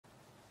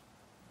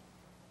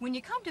When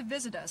you come to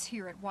visit us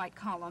here at White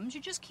Columns,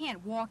 you just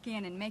can't walk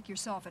in and make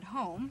yourself at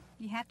home.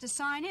 You have to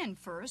sign in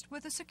first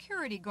with a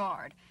security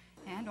guard.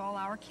 And all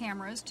our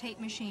cameras, tape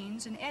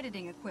machines, and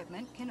editing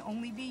equipment can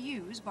only be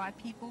used by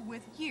people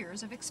with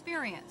years of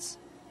experience.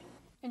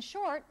 In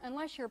short,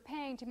 unless you're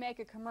paying to make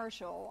a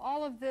commercial,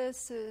 all of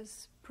this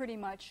is pretty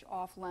much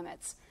off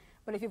limits.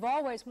 But if you've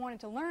always wanted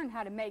to learn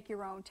how to make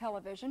your own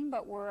television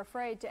but were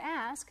afraid to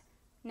ask,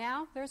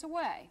 now there's a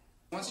way.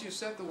 Once you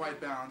set the white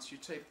balance, you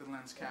take the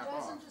lens cap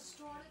off.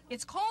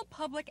 It's called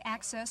public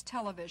access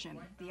television.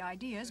 The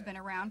idea's been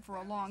around for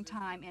a long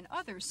time in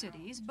other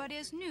cities, but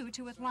is new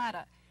to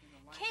Atlanta.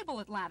 Cable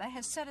Atlanta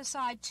has set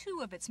aside 2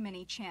 of its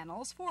many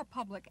channels for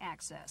public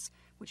access,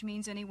 which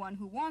means anyone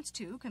who wants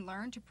to can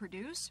learn to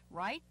produce,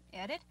 write,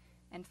 edit,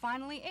 and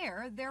finally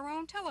air their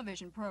own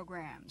television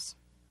programs.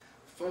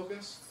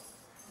 Focus,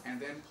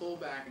 and then pull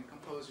back and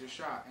compose your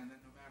shot, and then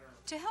no matter...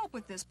 To help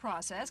with this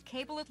process,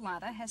 Cable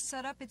Atlanta has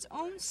set up its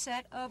own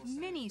set of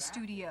mini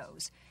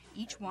studios.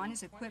 Each one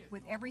is equipped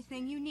with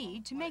everything you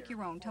need to make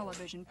your own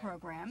television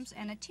programs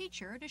and a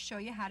teacher to show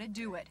you how to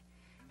do it.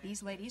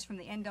 These ladies from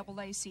the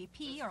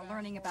NAACP are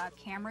learning about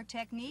camera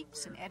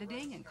techniques and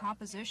editing and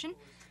composition.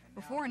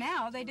 Before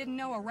now, they didn't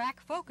know a rack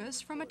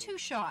focus from a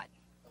 2-shot.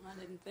 I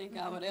didn't think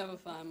I would ever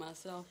find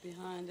myself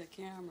behind a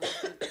camera.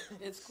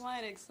 It's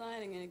quite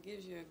exciting, and it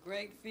gives you a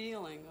great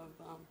feeling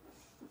of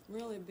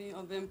really being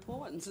of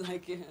importance, I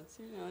guess.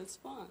 You know, it's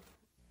fun.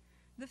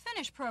 The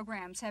finished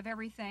programs have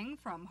everything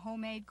from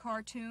homemade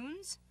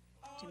cartoons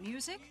to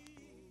music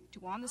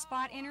to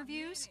on-the-spot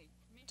interviews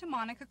to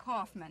Monica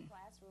Kaufman.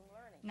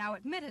 Now,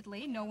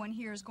 admittedly, no one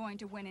here is going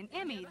to win an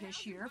Emmy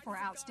this year for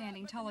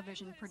outstanding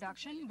television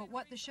production, but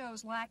what the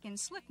shows lack in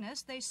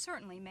slickness, they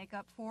certainly make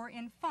up for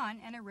in fun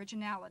and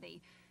originality.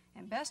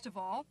 And best of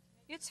all,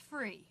 it's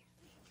free.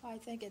 I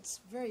think it's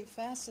very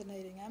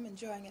fascinating. I'm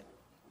enjoying it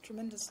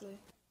tremendously.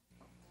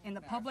 In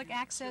the public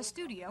access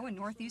studio in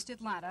Northeast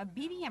Atlanta,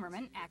 B.B.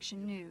 Emmerman,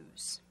 Action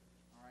News.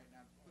 All right,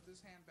 now put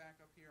this hand back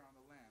up here on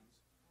the lens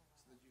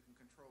so that you can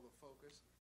control the focus.